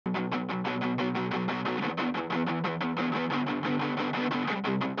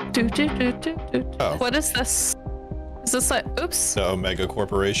Oh. What is this? Is this like, oops. The Omega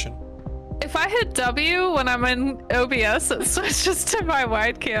Corporation. If I hit W when I'm in OBS, it switches to my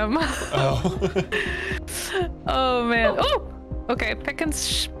wide cam. Oh. Oh man. Oh, okay. Picking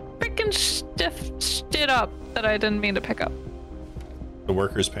shit up that I didn't mean to pick up. The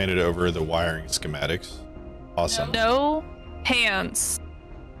workers painted over the wiring schematics. Awesome. No hands.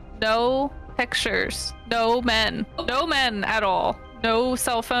 No pictures. No men. No men at all. No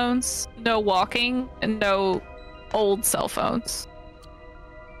cell phones. No walking. And no old cell phones.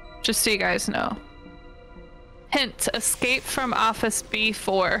 Just so you guys know. Hint, escape from Office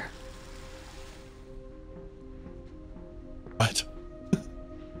B4. What?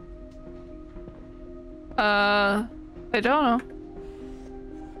 I don't know.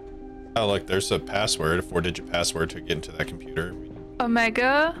 Oh, look, there's a password, a 4-digit password to get into that computer.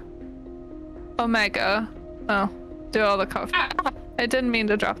 Omega. Oh, do all the coffee. I didn't mean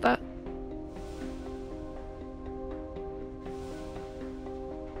to drop that.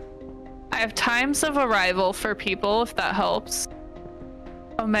 I have times of arrival for people, if that helps.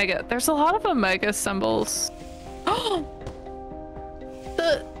 Omega. There's a lot of Omega symbols. Oh,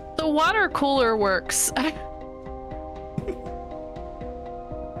 the water cooler works.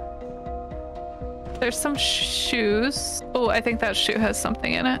 There's some shoes. Oh, I think that shoe has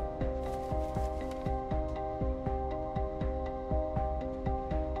something in it.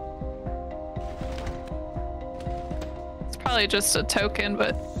 It's probably just a token,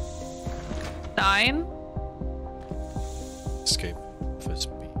 but 9? Escape Office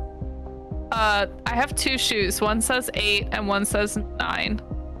B. I have 2 shoes. One says 8 and one says 9.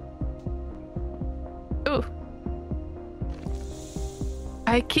 Ooh.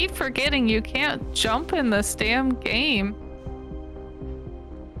 I keep forgetting you can't jump in this damn game.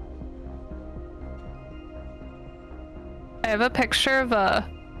 I have a picture of a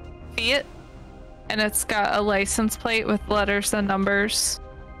Fiat, and it's got a license plate with letters and numbers.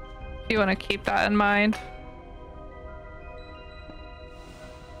 If you want to keep that in mind.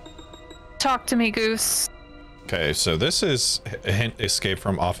 Talk to me, Goose. Okay, so this is a hint, escape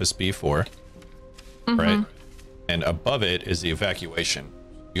from Office B4, right? And above it is the evacuation.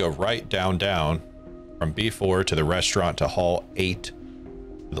 You go right down from B4 to the restaurant to Hall 8 to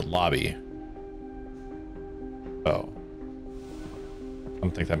the lobby. Oh. I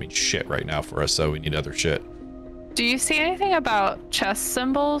don't think that means shit right now for us, so we need other shit. Do you see anything about chess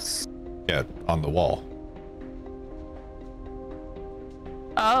symbols? Yeah, on the wall.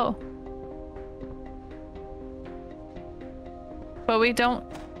 Oh. But we don't...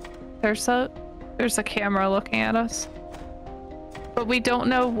 There's a camera looking at us. But we don't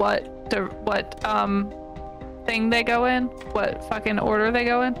know what thing they go in? What fucking order they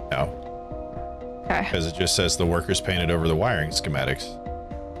go in? No. Okay. Because it just says the workers painted over the wiring schematics.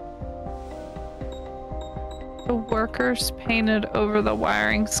 The workers painted over the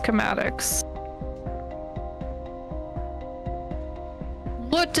wiring schematics.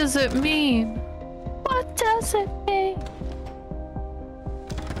 What does it mean? What does it mean?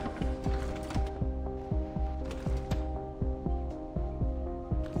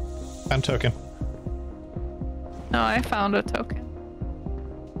 Found token. No, I found a token.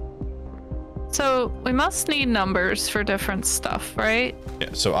 So we must need numbers for different stuff, right? Yeah,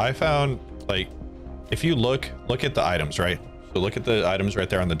 so I found, like, if you look at the items, right? So look at the items right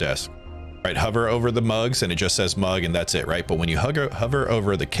there on the desk, right? Hover over the mugs and it just says mug and that's it, right? But when you hover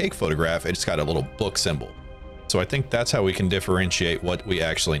over the cake photograph, it's got a little book symbol. So I think that's how we can differentiate what we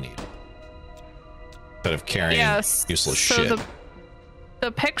actually need. Instead of carrying useless shit.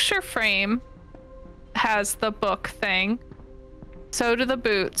 The picture frame has the book thing. So do the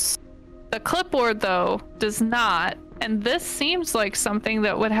boots. The clipboard, though, does not. And this seems like something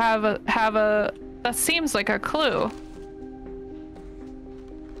that would have a that seems like a clue.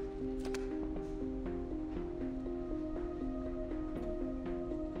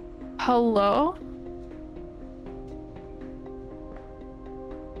 Hello?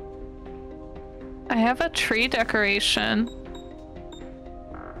 I have a tree decoration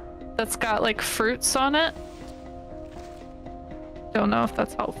that's got like fruits on it. Don't know if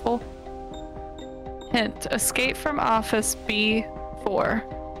that's helpful. Hint, escape from Office B4.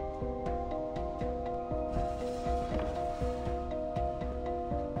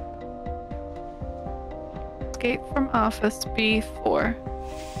 Escape from Office B4.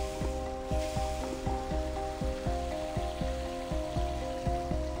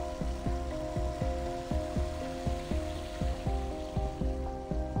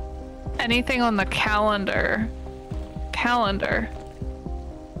 Anything on the calendar? Calendar.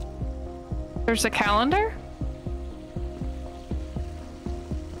 There's a calendar?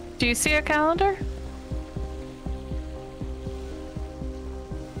 Do you see a calendar?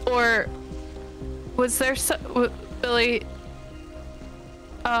 Or was there Billy?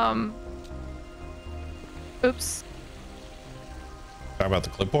 Oops. Talk about the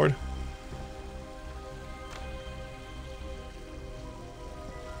clipboard.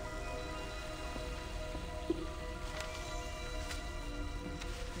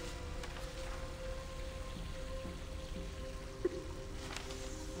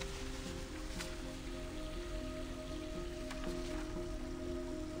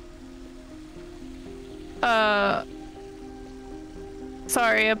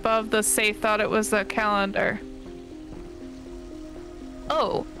 Sorry, above the safe, thought it was a calendar.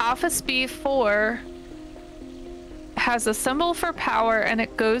 Oh, Office B4 has a symbol for power and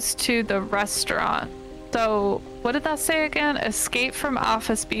it goes to the restaurant. So, what did that say again? Escape from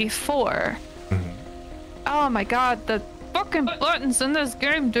Office B4. Mm-hmm. Oh my god, the fucking buttons in this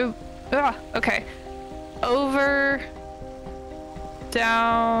game do. Ugh. Okay. Over.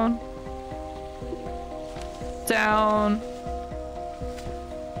 Down. Down.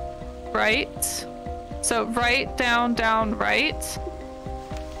 Right. So right, down, down, right.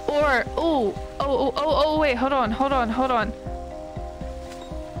 Or oh wait, hold on.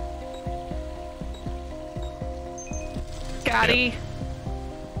 Gotti. Yep.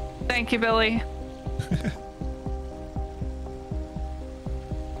 Thank you, Billy.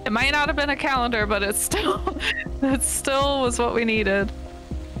 It might not have been a calendar, but it still was what we needed.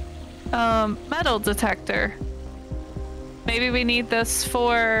 Metal detector. Maybe we need this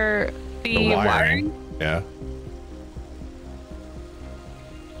for the wiring. Yeah.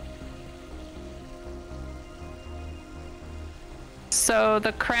 So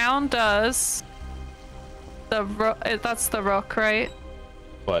the crown does that's the rook, right?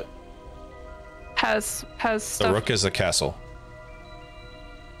 What? Has The stuff. rook is a castle.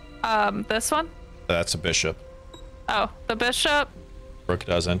 This one? That's a bishop. Oh, the bishop, Rook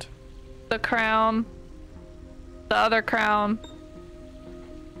doesn't. the crown, the other crown.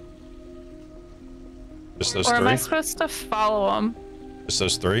 Just those Or am I three? supposed to follow them? Just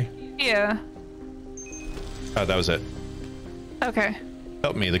those three? Yeah. Oh, that was it. Okay.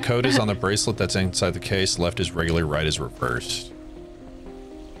 Help me. The code is on the bracelet that's inside the case. Left is regular, right is reversed.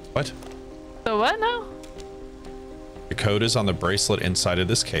 What? The what now? The code is on the bracelet inside of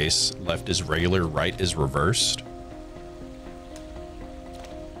this case. Left is regular, right is reversed.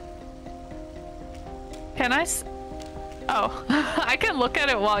 Can I? Oh, I can look at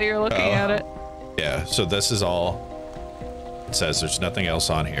it while you're looking at it. Yeah, so this is all it says. There's nothing else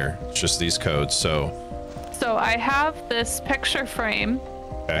on here. It's just these codes. So I have this picture frame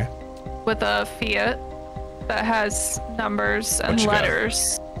okay. with a Fiat that has numbers and What you got?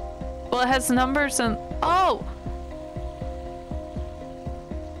 letters. Well, it has numbers and oh,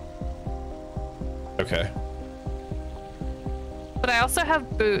 Okay. but I also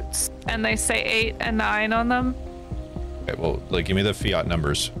have boots, and they say 8 and 9 on them. Okay, well, like, give me the Fiat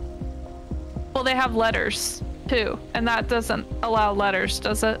numbers. Well, they have letters too, and that doesn't allow letters,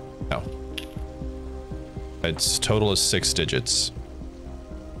 does it? No. Its total is 6 digits.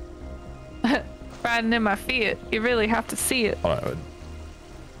 Riding in my Fiat, you really have to see it. Hold on.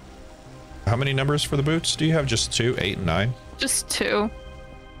 How many numbers for the boots do you have? Just 2, 8, and 9? Just 2.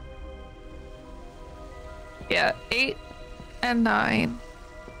 Yeah, 8 and 9.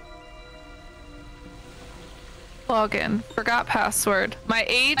 Login. Forgot password. My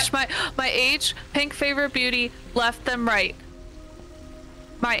age, my age, pink favorite beauty, left them right.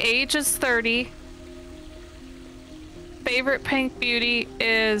 My age is 30. Favorite pink beauty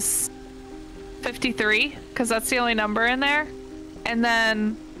is 53, because that's the only number in there. And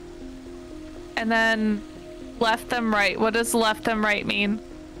then left them right. What does left them right mean?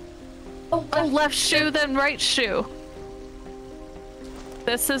 Oh, left shoe, then right shoe.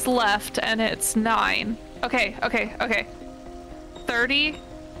 This is left, and it's 9. Okay. 30.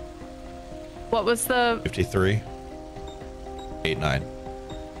 What was the 53. 8, 9.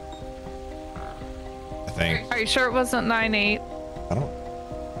 I think. Are you sure it wasn't 9, 8? I don't.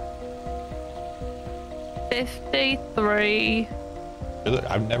 53.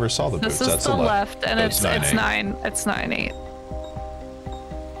 I never saw the boots. This is That's the the left, and Oh, it's 9, 8. 9. It's 9, 8.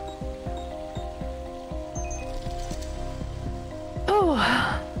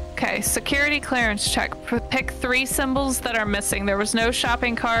 Oh. Okay, security clearance check. Pick 3 symbols that are missing. There was no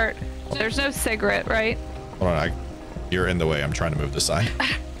shopping cart. There's no cigarette, right? Hold on. You're in the way. I'm trying to move the sign.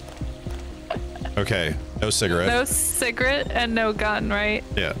 Okay. No cigarette. No cigarette and no gun, right?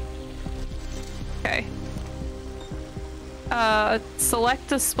 Yeah. Okay. Select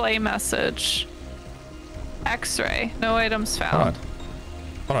display message. X-ray. No items Hold found.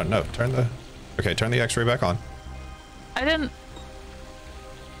 Hold on, no, turn the X-ray back on. I didn't.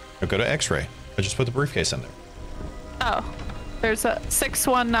 Now go to X-ray. I just put the briefcase in there. Oh, there's a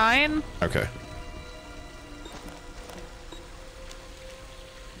 619. Okay.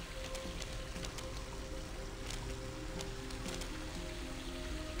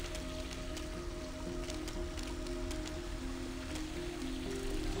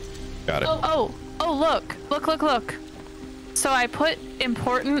 Got it. Oh, look. So I put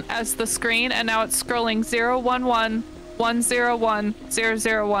important as the screen and now it's scrolling 011 101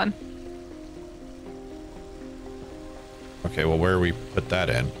 001. Okay, well, where we put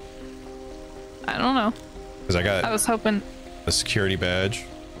that in? I don't know. Because I was hoping a security badge.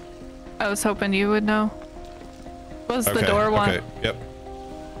 I was hoping you would know. What was the door one? Okay, yep.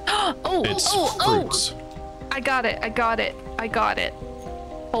 It's fruits. I got it.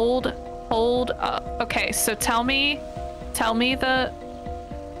 Hold up. Okay, so tell me the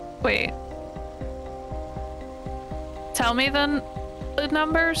wait. Tell me the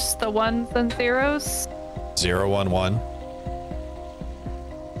numbers, the ones and zeros. 011.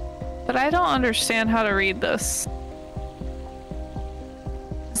 But I don't understand how to read this.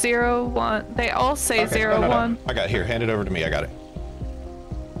 01. They all say Okay, 01. No. I got it here. Hand it over to me. I got it.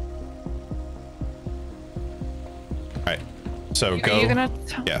 All right. So go. Are you gonna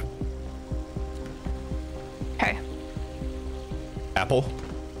yeah. Okay. Apple.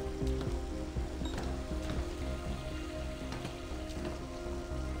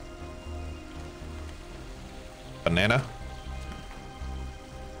 Banana.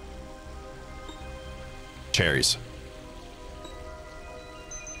 Cherries.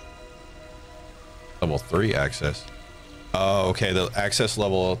 Level 3 access. Oh, okay. The access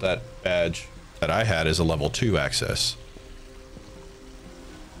level of that badge that I had is a level 2 access.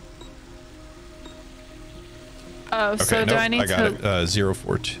 Oh, Okay, so do I need I got to... it.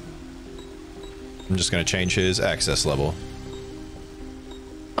 042. I'm just going to change his access level.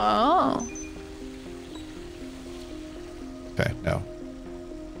 Oh. Okay, now.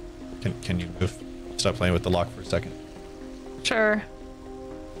 Can you move? Stop playing with the lock for a second. Sure.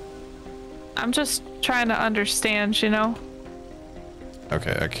 I'm just trying to understand, you know?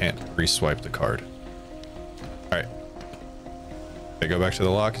 Okay, I can't re-swipe the card. Alright. Okay, go back to the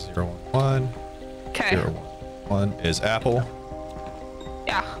lock. 011. Okay. 011 is apple.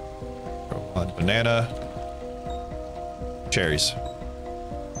 Yeah. 01 banana. Cherries.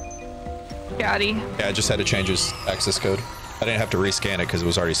 Yachty. Yeah, I just had to change his access code. I didn't have to rescan it because it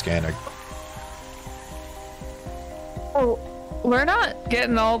was already scanned. Oh, we're not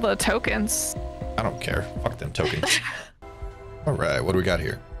getting all the tokens. I don't care. Fuck them tokens. All right, what do we got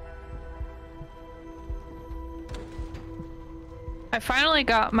here? I finally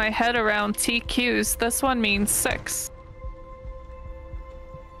got my head around TQs. This one means 6.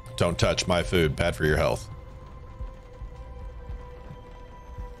 Don't touch my food. Bad for your health.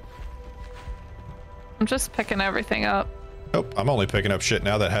 I'm just picking everything up. Nope, I'm only picking up shit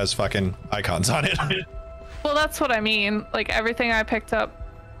now that has fucking icons on it. Well, that's what I mean. Like, everything I picked up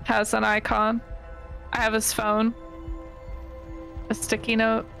has an icon. I have his phone. A sticky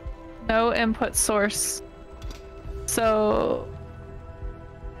note. No input source. So...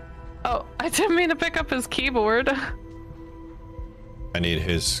 Oh, I didn't mean to pick up his keyboard. I need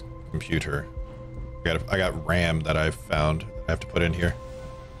his computer. I got RAM that I've found. I have to put in here.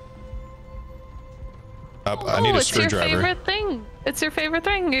 I need a screwdriver. It's your favorite thing. It's your favorite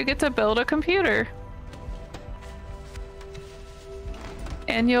thing. You get to build a computer.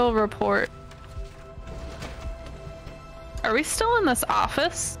 Annual report. Are we still in this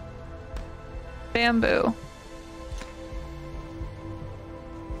office? Bamboo.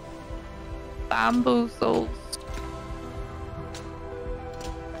 Bamboozled.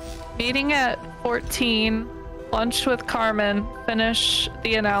 Meeting at 14. Lunch with Carmen. Finish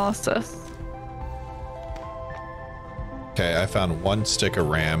the analysis. Okay, I found one stick of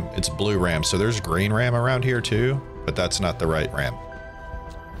RAM. It's blue RAM, so there's green RAM around here too, but that's not the right RAM.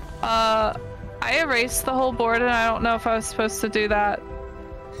 I erased the whole board and I don't know if I was supposed to do that.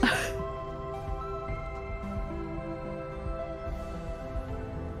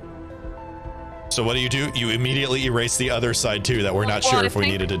 So what do? You immediately erase the other side too that we're not sure if we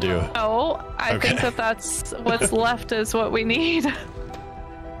needed to do. No, I think that's what's left is what we need.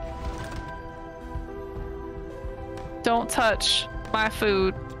 Don't touch my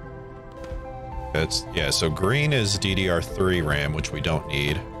food. Yeah, so green is DDR3 RAM, which we don't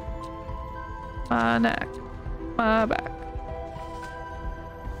need. My neck. My back.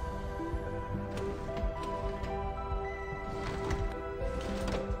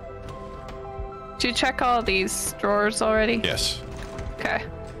 Did you check all these drawers already? Yes. Okay.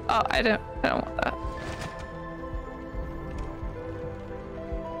 Oh, I don't want that.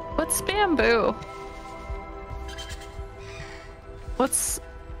 What's bamboo? What's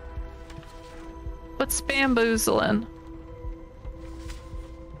bamboozling?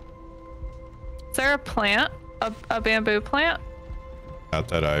 Is there a plant? A bamboo plant? Not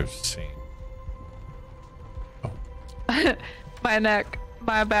that I've seen. My neck,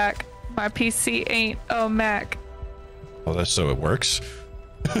 my back, my PC ain't a Mac. Well, that's so it works.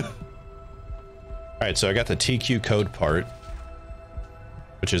 All right, so I got the TQ code part,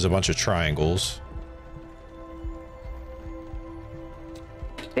 which is a bunch of triangles.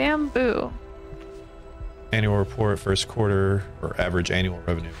 Bamboo. Annual report, first quarter, or average annual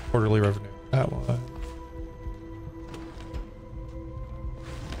revenue, quarterly revenue. That one.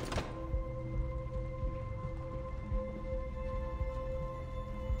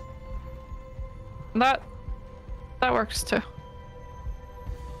 That works too.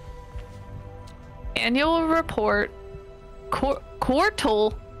 Annual report,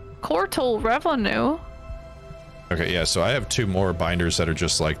 quartal revenue. Okay, yeah, so I have 2 more binders that are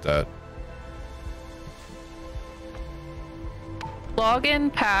just like that.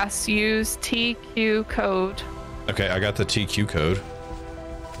 Login pass, use TQ code. Okay, I got the TQ code.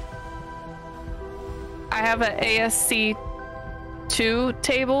 I have an ASC2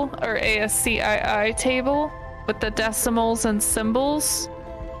 table or ASCII table with the decimals and symbols.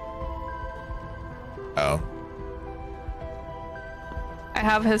 Oh. I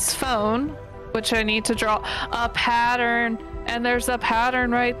have his phone, which I need to draw a pattern, and there's a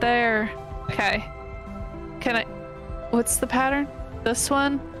pattern right there. Okay. Can I... What's the pattern? This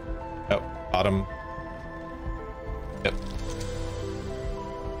one? Oh, bottom. Yep.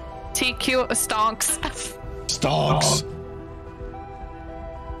 TQ stonks. Stonks!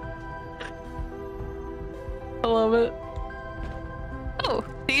 I love it. Oh,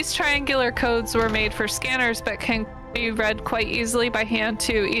 these triangular codes were made for scanners but can be read quite easily by hand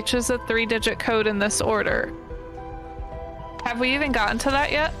too. Each is a 3-digit code in this order. Have we even gotten to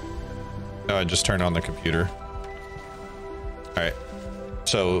that yet? No, I just turned on the computer. All right.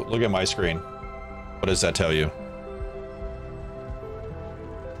 So look at my screen. What does that tell you?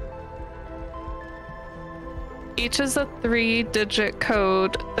 Each is a 3-digit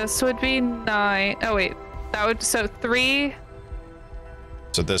code. This would be 9. Oh wait, that would, so 3.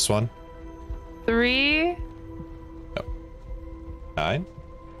 So this one? 3. Oh. 9?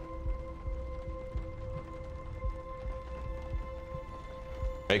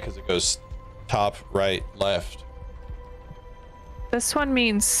 Okay, because it goes top, right, left. This one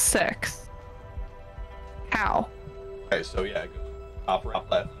means 6. How? Okay, so yeah, it goes top,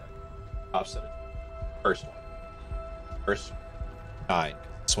 right, left, right. Top center. First one. First 9.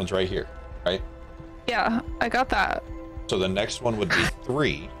 This one's right here, right? Yeah, I got that. So the next one would be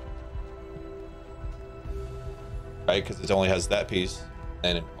 3. Right, because it only has that piece.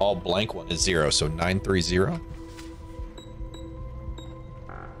 And an all blank one is 0, so 930.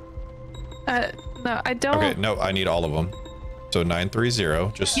 No, I don't. Okay, no, I need all of them. So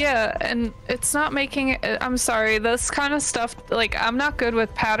 930, just... Yeah, and it's not making it... I'm sorry, this kind of stuff, like, I'm not good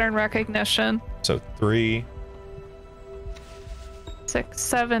with pattern recognition. So 3... 6,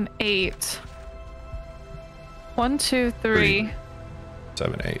 7, 8. 1, 2, 3.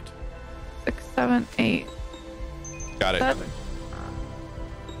 7, 8. 6, 7, 8. Got it. That,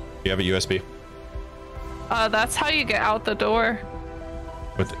 You have a USB? that's how you get out the door.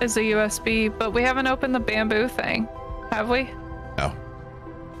 With Is a USB, but we haven't opened the bamboo thing, have we? No.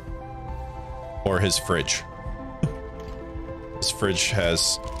 Or his fridge. His fridge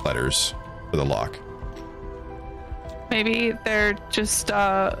has letters for the lock. Maybe they're just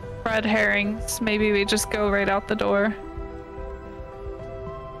red herrings. Maybe we just go right out the door.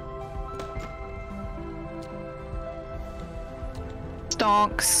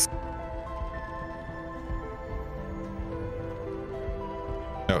 Stonks.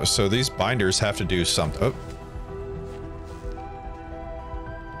 No, so these binders have to do something. Oh.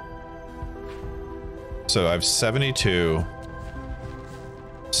 So I have 72,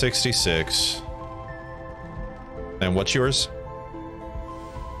 66. And what's yours?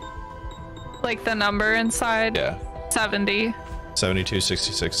 Like the number inside? Yeah. 70. 72,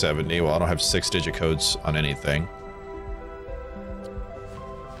 66, 70. Well, I don't have 6-digit codes on anything.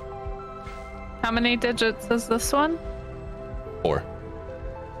 How many digits is this one? 4.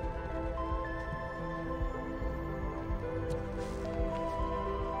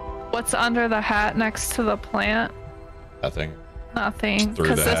 What's under the hat next to the plant? Nothing. Nothing, Threw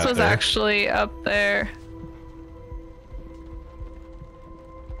because the this hat was there. actually up there.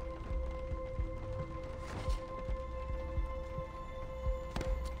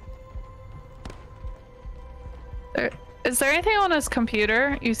 Is there anything on his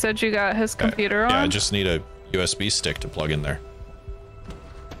computer? You said you got his computer on? Yeah, I just need a USB stick to plug in there.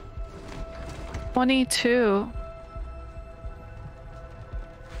 22.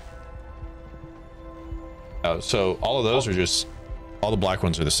 So all of those are just, all the black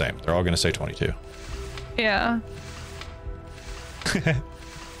ones are the same. They're all going to say 22. Yeah.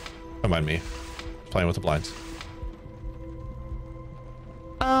 Don't mind me. Playing with the blinds.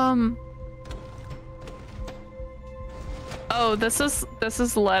 Oh, this is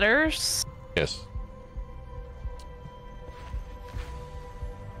letters? Yes.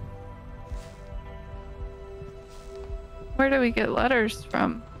 Where do we get letters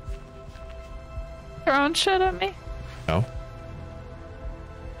from? Throwing shit at me? No.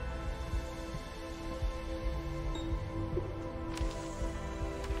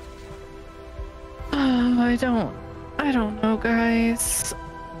 I don't know, guys.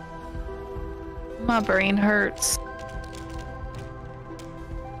 My brain hurts.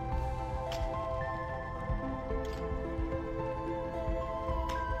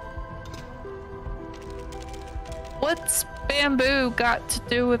 What's bamboo got to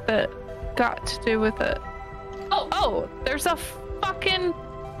do with it? Oh, there's a fucking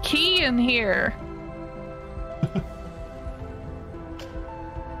key in here.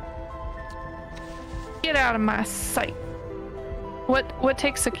 Get out of my sight. What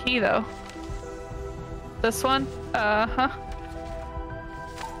takes a key though? This one?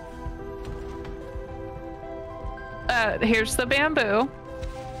 Here's the bamboo.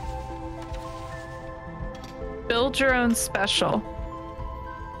 Build your own special.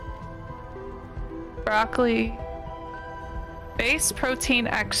 Broccoli. Base protein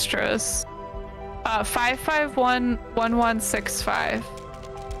extras. 5511165.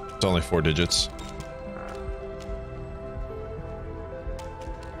 It's only 4 digits.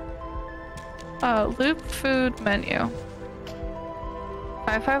 Loop food menu.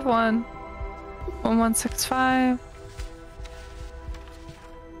 5511165.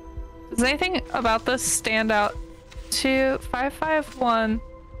 Does anything about this stand out to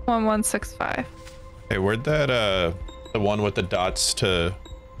 5511165? Hey, where'd that the one with the dots to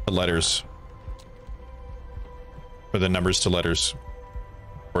the letters, or the numbers to letters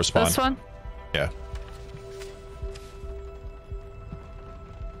correspond? This one? Yeah.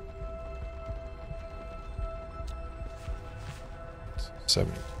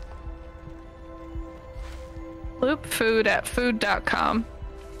 Seven. Loop food at food.com.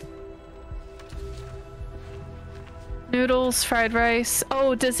 Noodles, fried rice.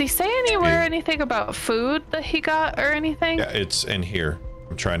 Oh, does he say anywhere anything about food that he got or anything? Yeah, it's in here.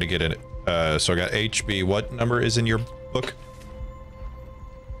 I'm trying to get it. So I got HB. What number is in your book?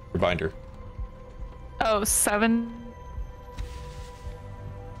 Your binder. Oh, 7.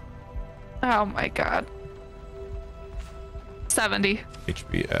 Oh my god. 70.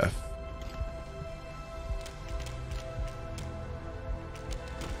 HBF.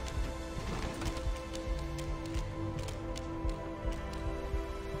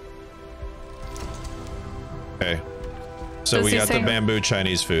 Okay. So we got the bamboo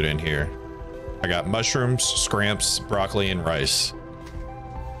Chinese food in here. I got mushrooms, scramps, broccoli, and rice.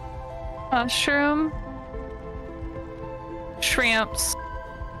 Mushroom. Shrimps.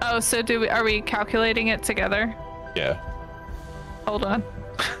 Oh, so are we calculating it together? Yeah. Hold on.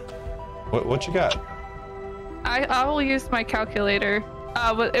 What you got? I will use my calculator.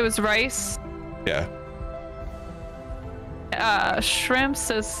 It was rice. Yeah. Shrimps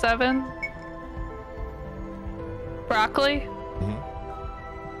is 7. Broccoli. Mm-hmm.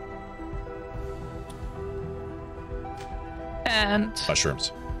 And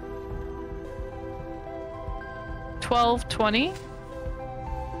mushrooms. 12.20.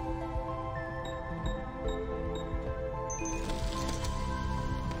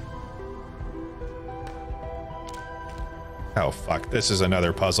 Oh fuck, this is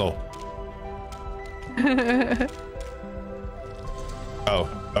another puzzle. Oh,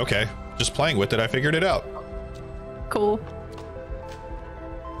 okay. Just playing with it, I figured it out. Cool.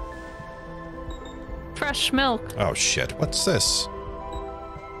 Fresh milk. Oh shit, what's this?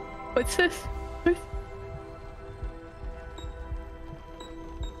 What's this?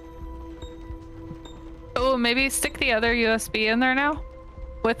 Oh, maybe stick the other USB in there now?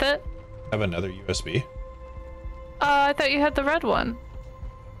 With it? Have another USB? I thought you had the red one.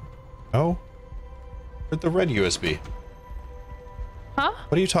 Oh? Where'd the red USB? Huh?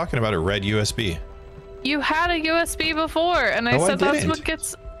 What are you talking about, a red USB? You had a USB before, and I said that's what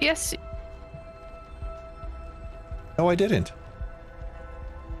gets... Yes. No, I didn't.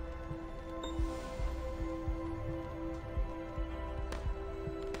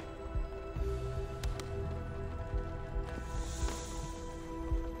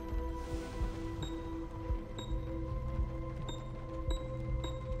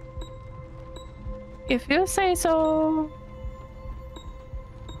 If you say so.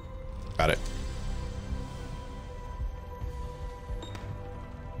 Got it.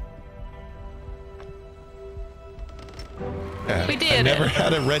 Yeah, We did I never it.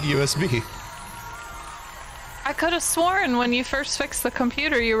 had a red USB. I could have sworn when you first fixed the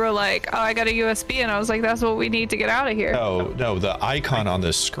computer, you were like, oh, I got a USB. And I was like, that's what we need to get out of here. No, the icon on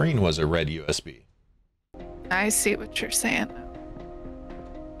the screen was a red USB. I see what you're saying.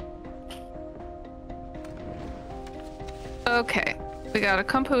 Okay, we got a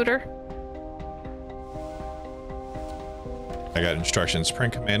computer. I got instructions.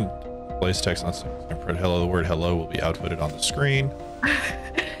 Print command, place text on screen. Print hello. The word hello will be outputted on the screen.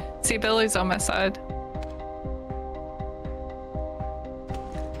 See, Billy's on my side.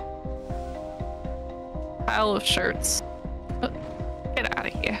 Pile of shirts. Get out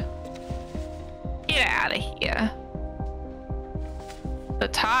of here. Get out of here. The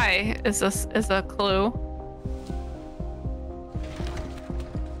tie is a clue.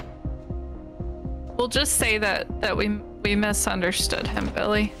 We'll just say that we misunderstood him,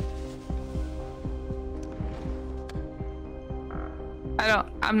 Billy.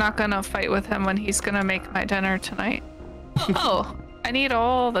 I'm not gonna fight with him when he's gonna make my dinner tonight. Oh, I need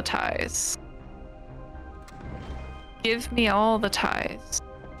all the ties. Give me all the ties.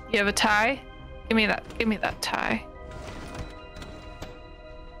 You have a tie? Give me that tie.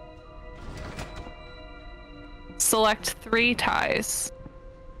 Select 3 ties.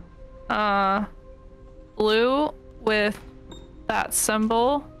 Blue with that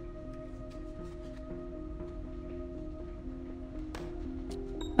symbol.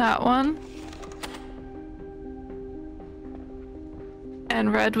 That one.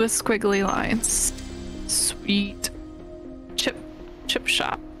 And red with squiggly lines. Sweet. Chip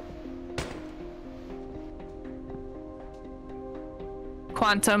shop.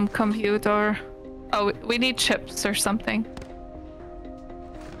 Quantum computer. Oh, we need chips or something.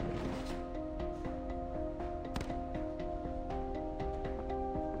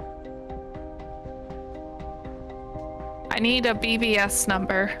 I need a BBS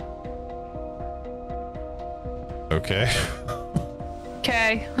number. Okay.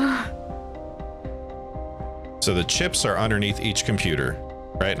 Okay. So the chips are underneath each computer,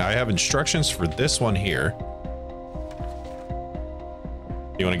 right? And I have instructions for this one here.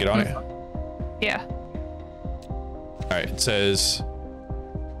 You want to get on it? Yeah. All right. It says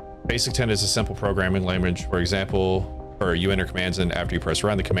basic 10 is a simple programming language. For example, or you enter commands and after you press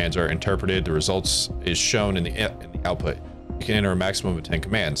run, the commands are interpreted. The results is shown in the output. You can enter a maximum of 10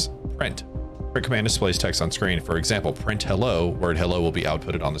 commands. Print. Print command displays text on screen. For example, print hello. Word hello will be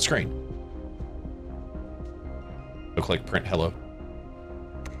outputted on the screen. So click print hello.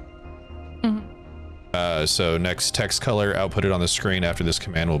 So next, text color outputted on the screen after this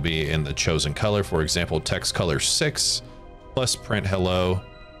command will be in the chosen color. For example, text color 6 plus print hello.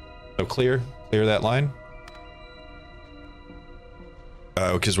 So clear that line.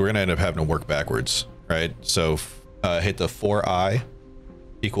 Because we're gonna end up having to work backwards, right? So hit the 4i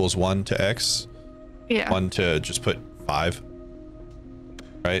equals 1 to x. Yeah. 1 to just put 5.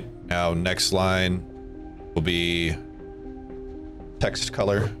 Right now, next line will be text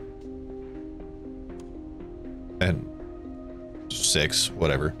color and 6,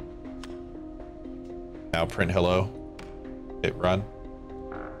 whatever. Now print hello. Hit run.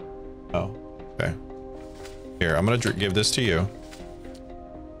 Oh, okay. Here, I'm gonna give this to you.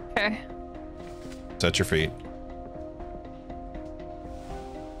 Okay. Set your feet.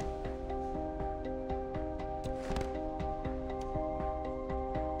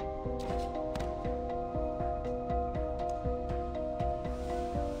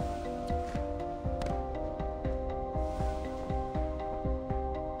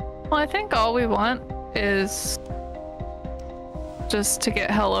 Well, I think all we want is just to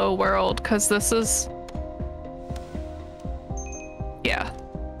get hello world, because this is, yeah,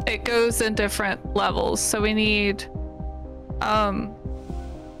 it goes in different levels. So we need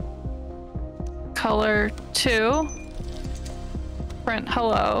color 2, print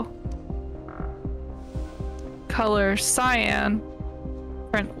hello, color cyan,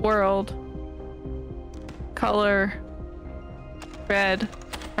 print world, color red,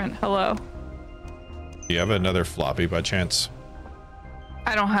 print hello. Do you have another floppy by chance?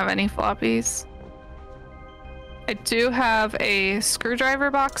 I don't have any floppies. I do have a screwdriver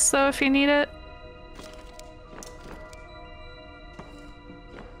box though if you need it.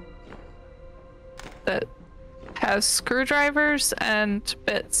 That has screwdrivers and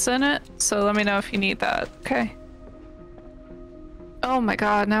bits in it, so let me know if you need that. Okay. Oh my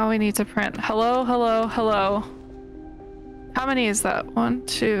god, now we need to print hello, hello, hello. How many is that? 1,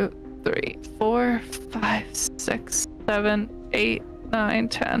 2, 3, 4, 5, 6, 7, 8, 9,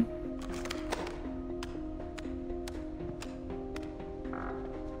 10.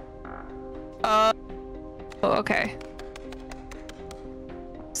 Okay.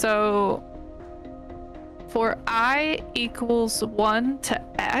 So for I equals 1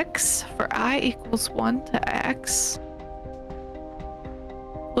 to x,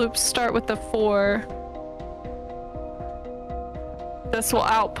 loops start with the 4. This will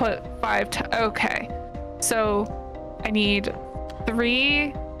output 5 to, okay. So I need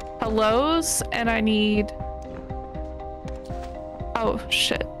 3 hellos and I need, oh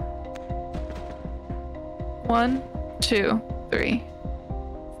shit. 1, 2, 3,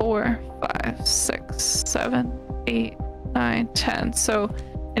 4, 5, 6, 7, 8, 9, 10. So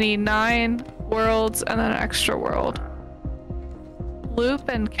I need 9 worlds and then an extra world. Loop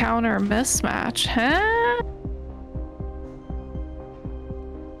and counter mismatch, huh?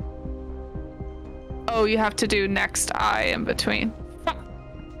 Oh, you have to do next I in between.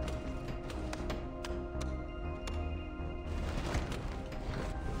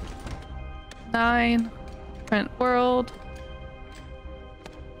 Nine, print world,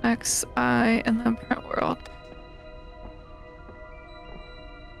 X, I, and then print world.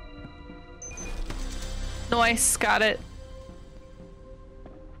 Nice, got it.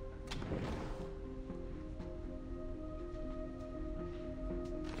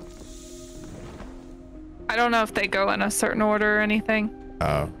 I don't know if they go in a certain order or anything.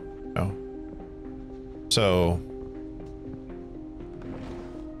 No. So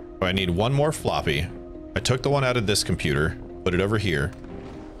I need one more floppy. I took the one out of this computer, put it over here.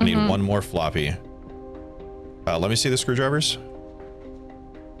 I need one more floppy. Let me see the screwdrivers.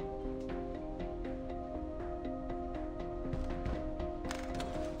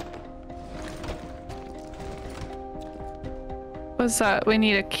 What's that? We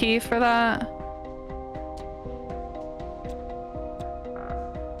need a key for that?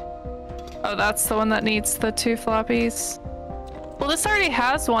 Oh, that's the one that needs the 2 floppies. Well, this already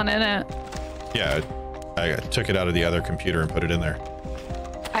has one in it. Yeah, I took it out of the other computer and put it in there.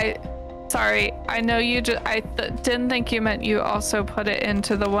 Sorry, I know you just, didn't think you meant you also put it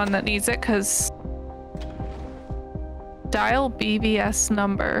into the one that needs it, because dial BBS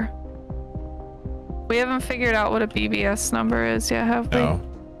number. We haven't figured out what a BBS number is yet, have we? No.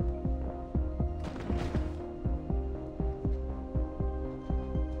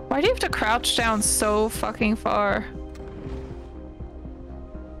 Why do you have to crouch down so fucking far?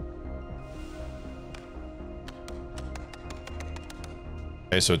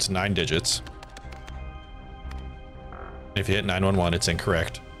 Okay, so it's 9 digits. If you hit 911, it's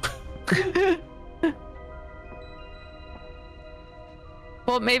incorrect.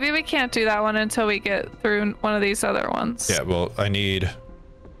 Well, maybe we can't do that one until we get through one of these other ones. Yeah, well, I need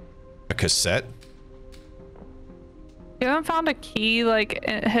a cassette. You haven't found a key like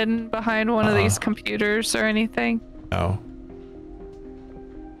hidden behind one of these computers or anything? No.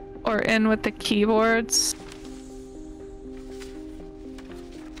 Or in with the keyboards?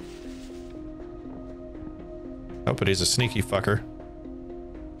 Oh, but he's a sneaky fucker.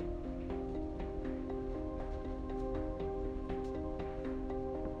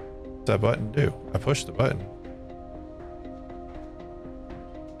 What's that button do? I pushed the button.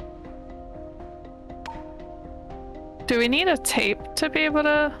 Do we need a tape to be able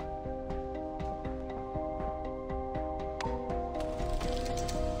to?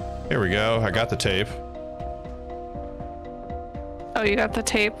 Here we go. I got the tape. Oh, you got the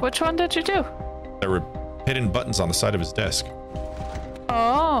tape. Which one did you do? There were hidden buttons on the side of his desk.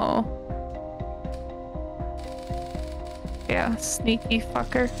 Oh. Yeah, sneaky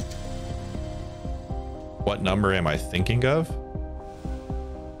fucker. What number am I thinking of?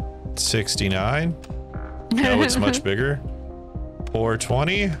 69? No, it's much bigger.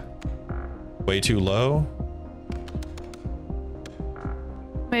 420? Way too low.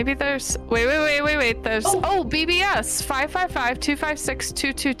 Maybe there's... Wait. There's... Oh, BBS.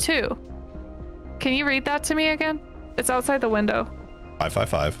 555-256-222. Can you read that to me again? It's outside the window.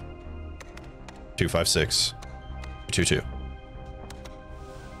 555-256-22.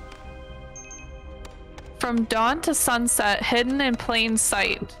 From dawn to sunset, hidden in plain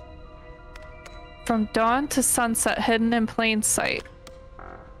sight. From dawn to sunset, hidden in plain sight.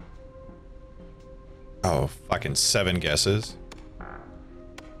 Oh, fucking 7 guesses.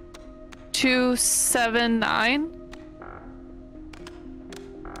 279.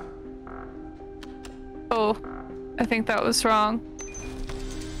 Oh, I think that was wrong.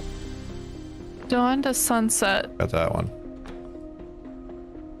 Dawn to sunset. Got that one.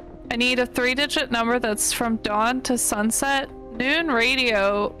 I need a 3-digit number that's from dawn to sunset. Noon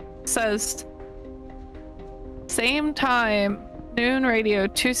radio says same time, noon radio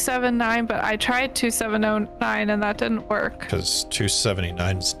 279, but I tried 2709 and that didn't work. Because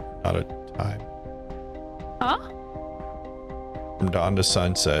 279 is not a time. Huh? From dawn to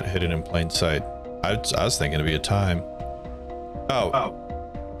sunset, hidden in plain sight. I was thinking it'd be a time. Oh.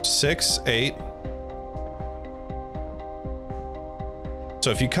 6-8. So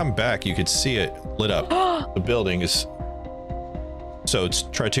if you come back, you could see it lit up. The building is. So it's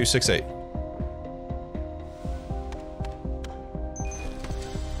try 268.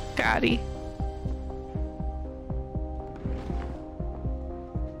 Gotti.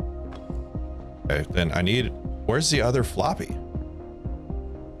 Okay, then I need. Where's the other floppy?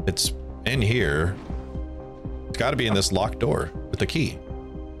 It's in here. It's got to be in this locked door with the key.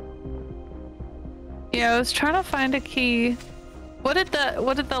 Yeah, I was trying to find a key. What did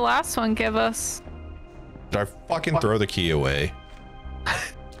the last one give us? Did I fucking throw the key away?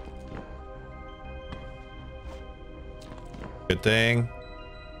 Good thing.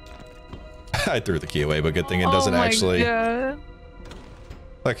 I threw the key away, but good thing it doesn't actually. God.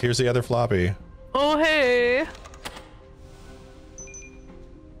 Look, here's the other floppy. Oh, hey.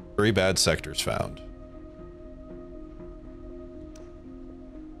 3 bad sectors found.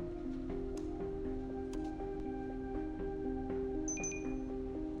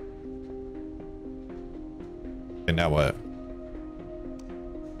 And now what?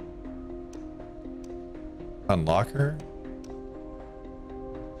 Unlock her?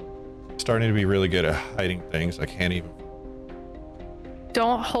 Starting to be really good at hiding things. I can't even.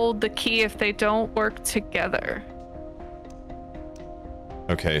 Don't hold the key if they don't work together.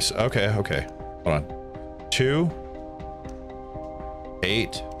 Okay, so okay. Hold on. 2,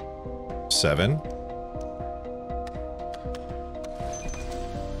 8, 7.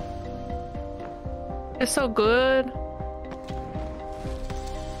 It's so good.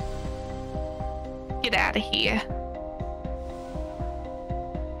 Get out of here.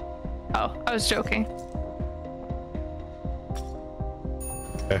 Oh, I was joking.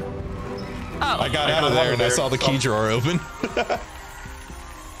 Okay. Oh. I got out of there and I saw the key drawer open.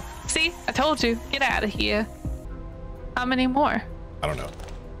 See? I told you. Get out of here. How many more? I don't know.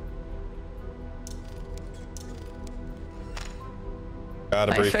 Got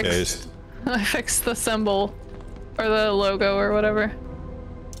a briefcase. I fixed the symbol or the logo or whatever.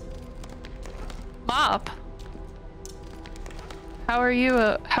 Mop. How are you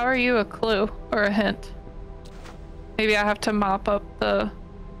a clue or a hint? Maybe I have to mop up the.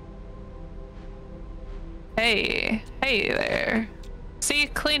 Hey there. See,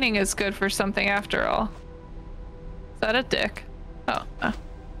 cleaning is good for something after all. Is that a dick? Oh, no.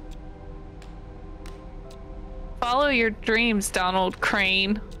 Follow your dreams, Donald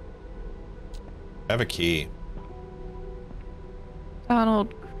Crane. I have a key.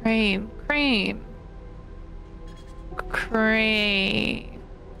 Donald Crane.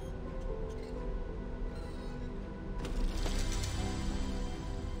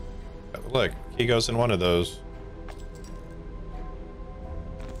 Look, key goes in one of those.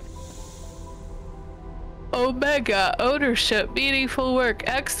 Omega, ownership, meaningful work,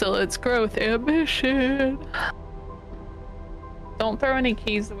 excellence, growth, ambition. Don't throw any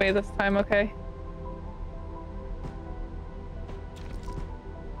keys away this time, okay?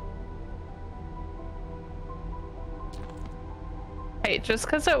 Hey, just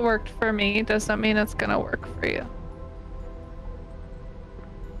because it worked for me doesn't mean it's gonna work for you.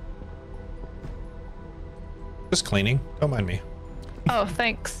 Just cleaning. Don't mind me. Oh,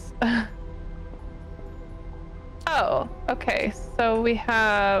 thanks. Oh, okay. So we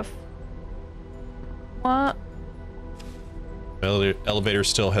have what? Elevator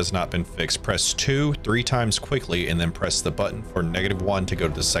still has not been fixed. Press 2 3 times quickly and then press the button for -1 to go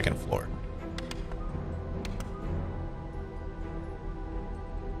to the second floor.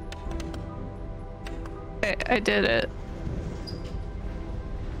 I did it.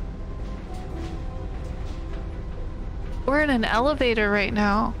 We're in an elevator right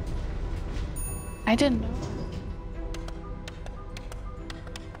now. I didn't know.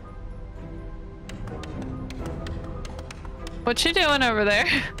 What you doing over there?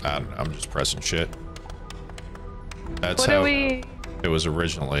 I'm just pressing shit. That's what how are we? it was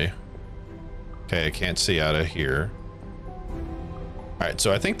originally. Okay, I can't see out of here. All right,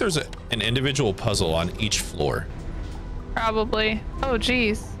 so I think there's an individual puzzle on each floor. Probably. Oh,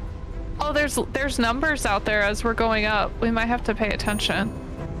 geez. Oh, there's numbers out there as we're going up. We might have to pay attention.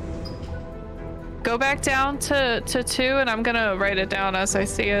 Go back down to 2, and I'm gonna write it down as I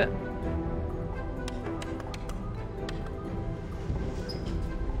see it.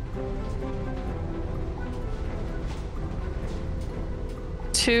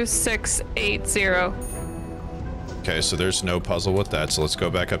 2680. Okay, so there's no puzzle with that. So let's go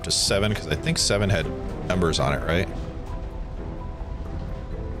back up to 7 because I think 7 had numbers on it, right?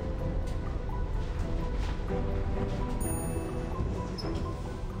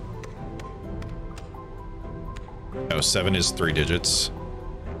 No, 7 is 3 digits.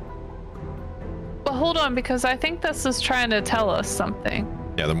 But hold on, because I think this is trying to tell us something.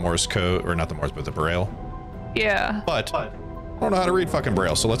 Yeah, the Morse code, or not the Morse, but the Braille. Yeah. But I don't know how to read fucking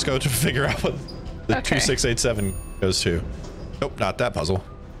Braille, so let's go to figure out what the 2687 goes to. Nope, not that puzzle.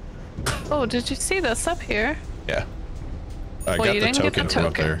 Oh, did you see this up here? Yeah. I got the token from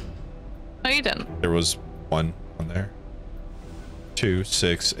up there. No, you didn't. There was one on there.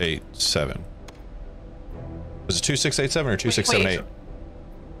 2687. Was it 2687 or 2678?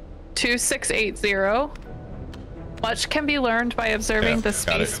 2680. Much can be learned by observing the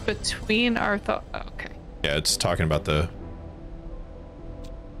space between our thoughts. Oh, okay. Yeah, it's talking about the...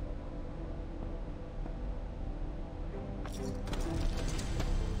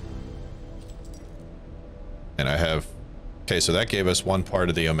 And I have... Okay, so that gave us one part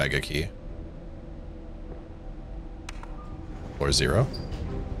of the Omega key. Or 0.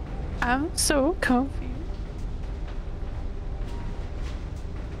 I'm so confused.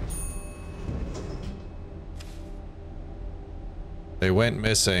 They went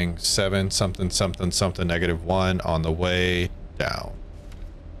missing 7 something something something -1 on the way down.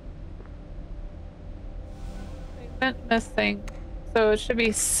 They went missing. So it should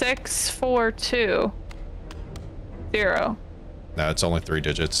be 6420. No, it's only 3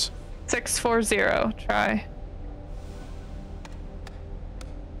 digits. 640. Try.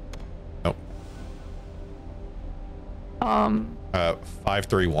 Nope.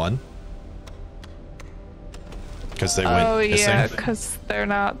 531. Because they went missing. Oh yeah, because they're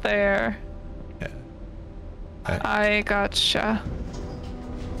not there. Yeah. I gotcha.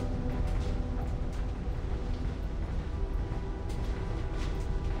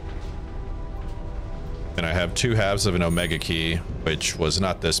 And I have 2 halves of an Omega key, which was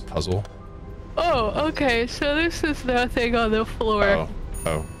not this puzzle. Oh, okay. So this is nothing on the floor.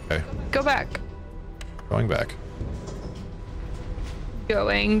 Oh, okay. Go back. Going back.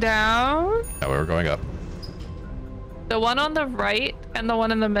 Going down. Now we're going up. The one on the right and the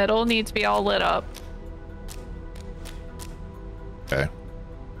one in the middle need to be all lit up. Okay.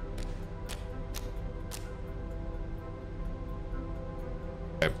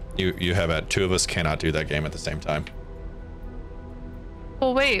 Okay. You have it. 2 of us cannot do that game at the same time.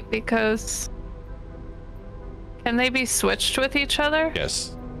 Well, wait, because can they be switched with each other?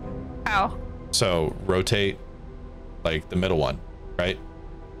 Yes. How? So rotate like the middle one, right?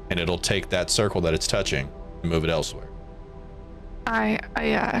 And it'll take that circle that it's touching and move it elsewhere.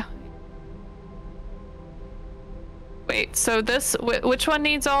 Yeah. Wait, so this, which one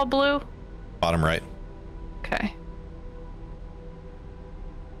needs all blue? Bottom right. Okay.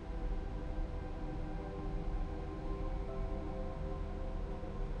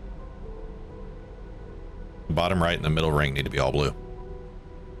 The bottom right and the middle ring need to be all blue.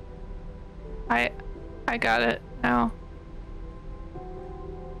 I got it now.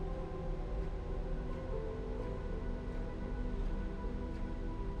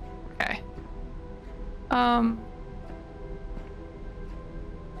 Okay.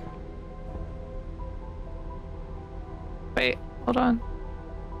 Wait, hold on.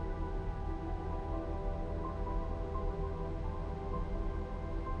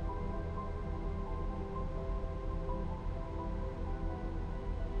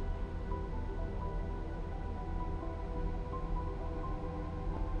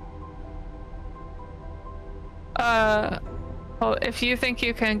 Well, if you think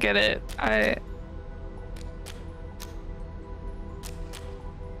you can get it,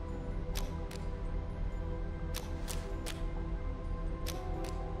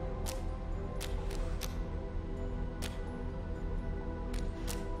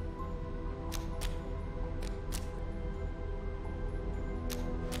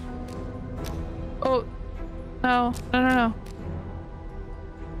 Oh, no.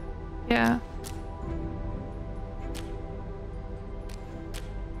 Yeah.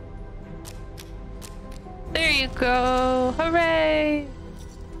 There you go. Hooray!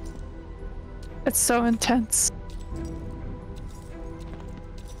 It's so intense.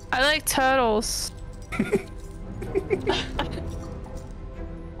 I like turtles.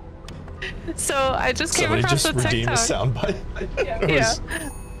 So I just came across a TikTok. Redeemed a soundbite. Yeah.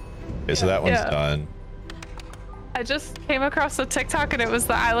 Okay, so that one's done. I just came across a TikTok and it was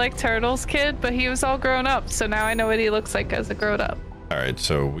the I Like Turtles kid, but he was all grown up, so now I know what he looks like as a grown up. All right,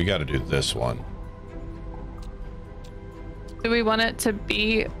 so we got to do this one. Do we want it to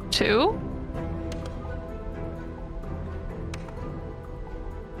be 2?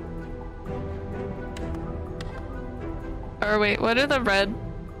 Or wait, what are the red?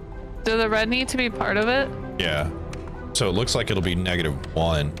 Do the red need to be part of it? Yeah. So it looks like it'll be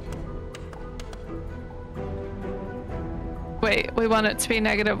 -1. Wait, we want it to be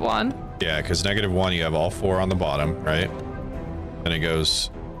 -1? Yeah, because -1, you have all 4 on the bottom, right? And it goes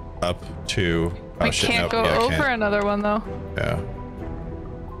up to... Oh, we shit, can't no, go yeah, over can't. another one though. Yeah.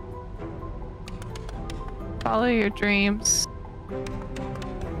 Follow your dreams.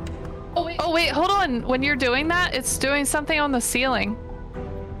 Oh wait, hold on. When you're doing that, it's doing something on the ceiling.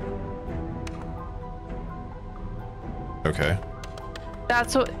 Okay.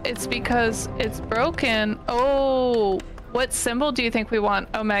 That's what it's because it's broken. Oh, what symbol do you think we want?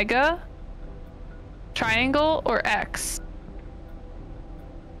 Omega? Triangle or X?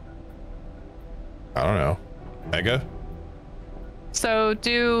 I don't know. Mega? So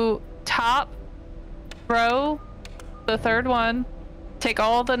do top row, the third one, take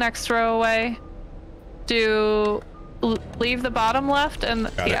all the next row away, do leave the bottom left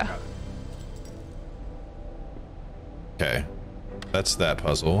and Got it. yeah. Okay. That's that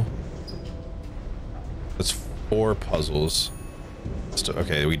puzzle. That's 4 puzzles.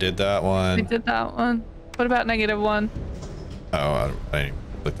 Okay, we did that one. We did that one. What about -1? Oh, I didn't even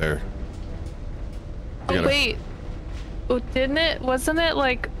look there. Oh wait, oh, wasn't it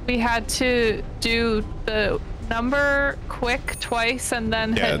like we had to do the number quick twice and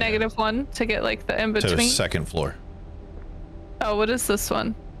then hit -1 to get like the in To between? the second floor. Oh, what is this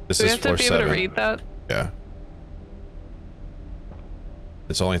one? This Do we is have to floor be 7. able to read that? Yeah.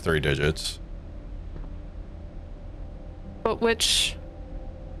 It's only 3 digits. But which?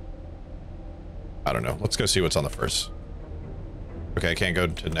 I don't know. Let's go see what's on the first. Okay, I can't go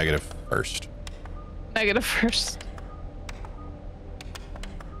to negative first. Negative first.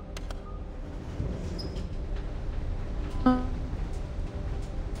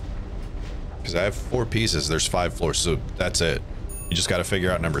 Because I have 4 pieces. There's 5 floors, so that's it. You just got to figure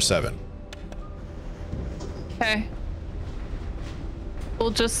out number 7. Okay.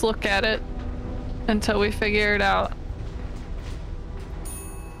 We'll just look at it until we figure it out.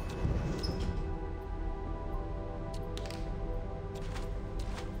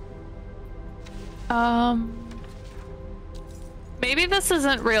 Maybe this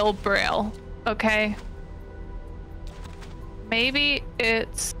isn't real Braille, okay? Maybe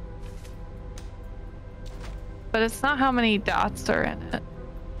it's... But it's not how many dots are in it.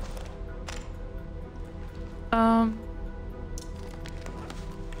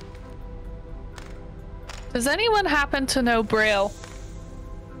 Does anyone happen to know Braille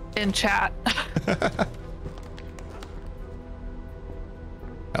in chat?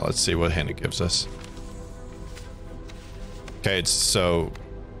 Now let's see what hint it gives us. Okay, it's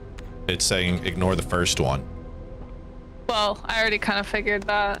saying ignore the first one. Well, I already kind of figured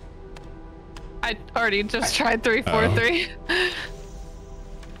that. I already just tried 3, 4, 3.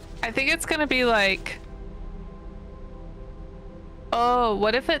 I think it's gonna be like, oh,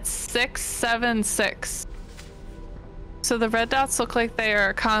 what if it's 6, 7, 6? So the red dots look like they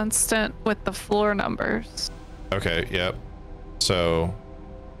are constant with the floor numbers. Okay, yep. So,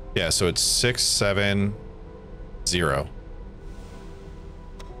 yeah, so it's 6, 7, 0.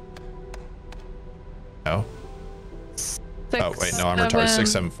 No? 6, Oh, wait, no, I'm retarded.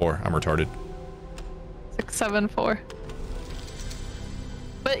 6, 7, 4. I'm retarded. 6, 7, 4.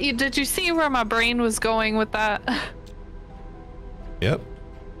 But did you see where my brain was going with that? Yep.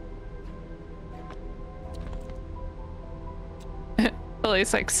 At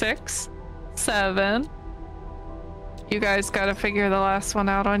least like 6, 7. You guys gotta figure the last one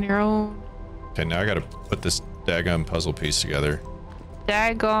out on your own. Okay, now I gotta put this daggum puzzle piece together.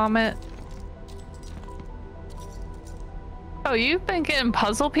 Daggum it. Oh, you've been getting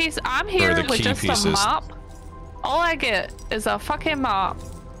puzzle pieces? I'm here the with key just pieces. a mop. All I get is a fucking mop.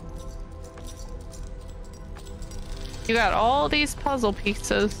 You got all these puzzle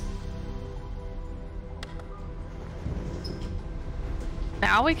pieces.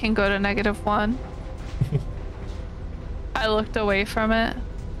 Now we can go to -1. I looked away from it.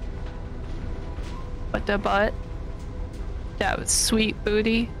 What the butt? That was sweet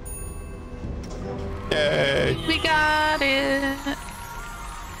booty. Yay! We got it.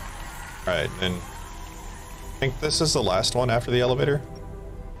 Alright, and I think this is the last one after the elevator.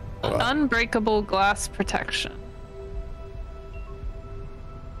 Hold on. Unbreakable glass protection.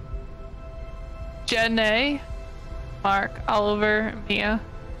 Jenna, Mark, Oliver, Mia.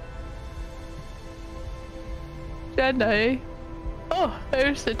 Jenna. Oh,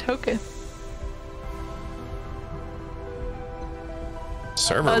 there's the token.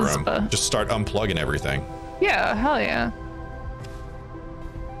 Server room. Just start unplugging everything. Yeah, hell yeah.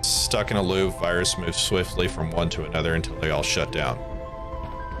 Stuck in a loop, virus moves swiftly from one to another until they all shut down.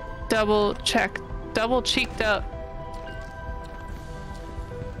 Double cheeked up.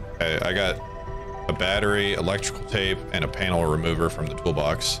 Okay, I got a battery, electrical tape, and a panel remover from the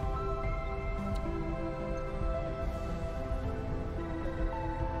toolbox.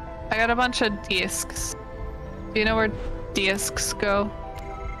 I got a bunch of discs. Do you know where discs go?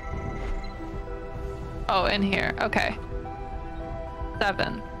 Oh, in here. Okay.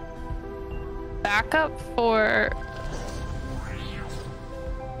 7. Backup for...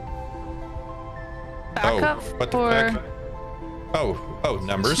 Backup what for... the heck? Oh,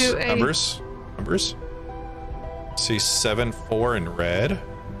 numbers. Numbers. See 7-4 in red.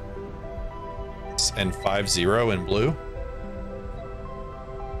 And 5-0 in blue.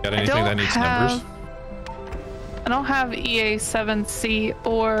 Got anything that needs numbers? I don't have EA7C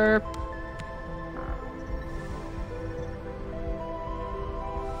or...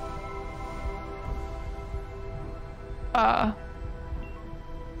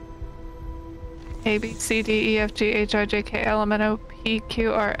 A, B, C, D, E, F, G, H, I, J, K, L, M, N, O, P,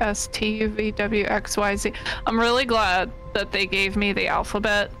 Q, R, S, T, U, V, W, X, Y, Z. I'm really glad that they gave me the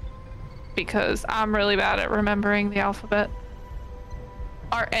alphabet because I'm really bad at remembering the alphabet.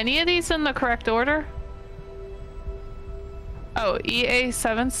 Are any of these in the correct order? Oh,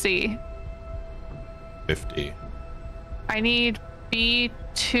 EA7C. 50. I need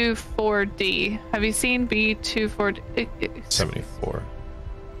B24D. Have you seen B24D? 74.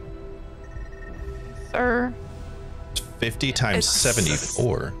 Sir. 50 times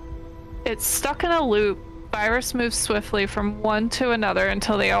 74. It's stuck in a loop. Virus moves swiftly from one to another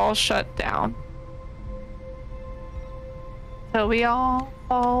until they all shut down. So we all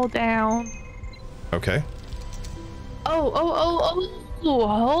fall down. Okay. Oh,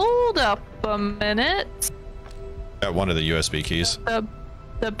 hold up a minute. Got one of the USB keys.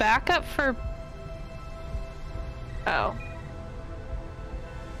 The backup for... Oh.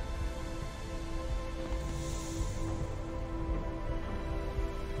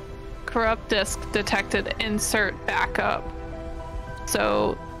 Corrupt disk detected. Insert backup.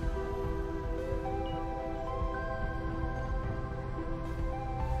 So...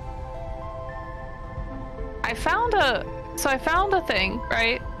 I found a thing,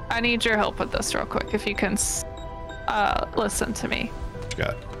 right? I need your help with this real quick, if you can listen to me. What you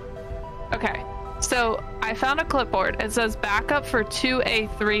got? Okay, so I found a clipboard. It says backup for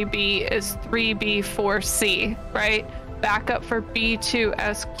 2A3B is 3B4C, right? Backup for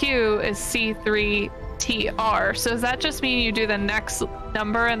B2SQ is C3TR. So does that just mean you do the next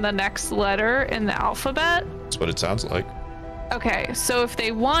number and the next letter in the alphabet? That's what it sounds like. Okay, so if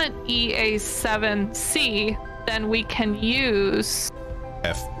they want EA7C, then we can use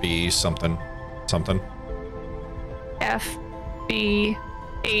FB something.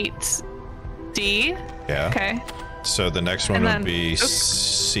 FB8D. Yeah. Okay. So the next one would be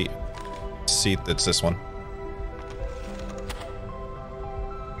C. That's this one.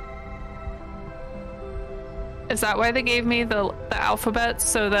 Is that why they gave me the alphabet,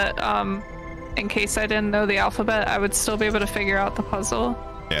 so that in case I didn't know the alphabet, I would still be able to figure out the puzzle?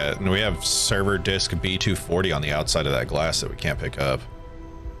 Yeah, and we have server disk B240 on the outside of that glass that we can't pick up.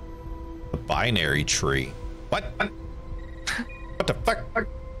 A binary tree. What? What the fuck?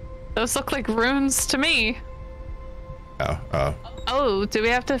 Those look like runes to me. Oh. Oh, do we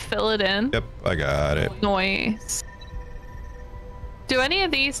have to fill it in? Yep, I got it. Noise. Do any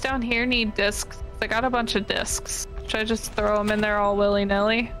of these down here need discs? I got a bunch of discs. Should I just throw them in there all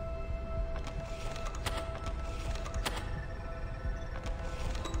willy-nilly?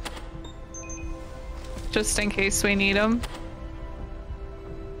 Just in case we need them.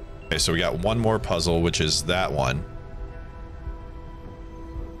 Okay, so we got one more puzzle, which is that one.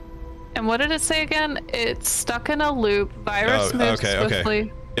 And what did it say again? It's stuck in a loop. Virus moves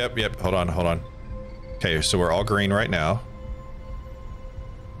swiftly. Okay. Yep. Hold on. Okay, so we're all green right now.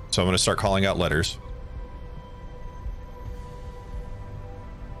 So I'm going to start calling out letters.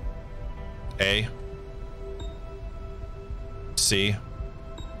 A. C.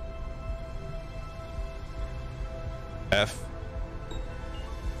 F.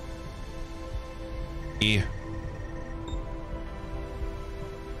 E.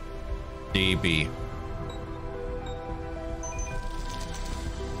 D. B.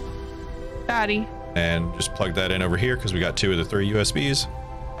 Daddy. And just plug that in over here because we got 2 of the 3 USBs.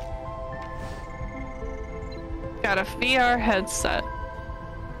 Got a VR headset.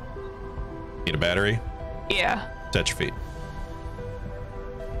 Need a battery? Yeah. Touch your feet.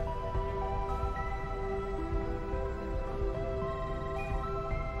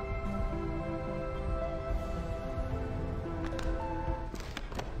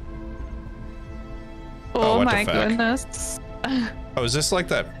 Oh what my the fuck? goodness. Oh, is this like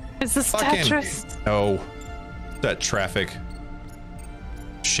that? Is this fucking... Tetris? No. That traffic.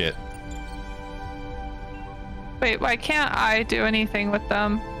 Shit. Wait, why can't I do anything with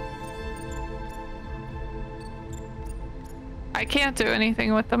them? I can't do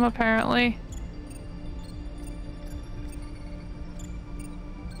anything with them, apparently.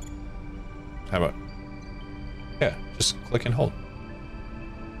 How about... Yeah, just click and hold.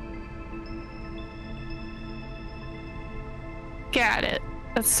 Got it.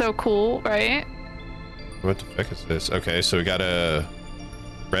 That's so cool, right? What the fuck is this? Okay, so we got a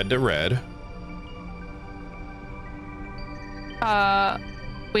red to red.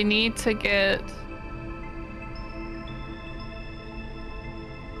 We need to get... Is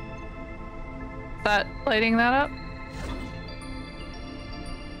that lighting that up?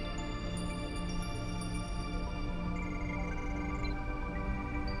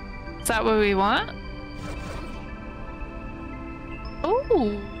 Is that what we want?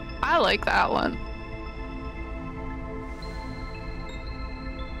 Ooh, I like that one.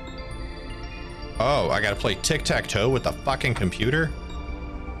 Oh, I gotta play tic-tac-toe with the fucking computer?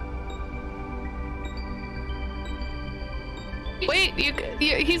 Wait,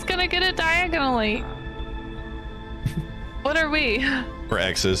 he's gonna get it diagonally. What are we? We're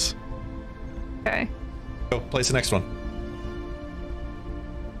X's. Okay. Go, place the next one.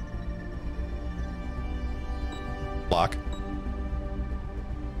 Block.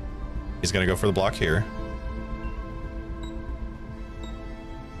 He's gonna go for the block here.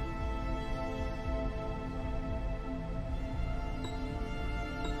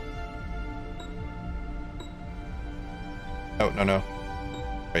 Oh, no.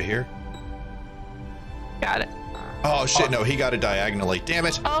 Right here? Got it. Oh, shit, no, he got it diagonally. Damn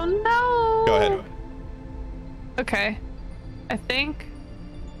it. Oh, no. Go ahead. Okay. I think...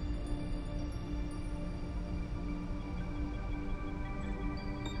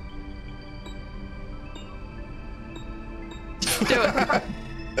 Do it.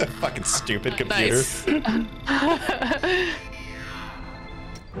 Fucking stupid computer. Nice.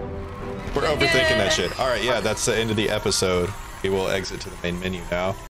 We're overthinking that shit. All right, yeah, that's the end of the episode. We will exit to the main menu now.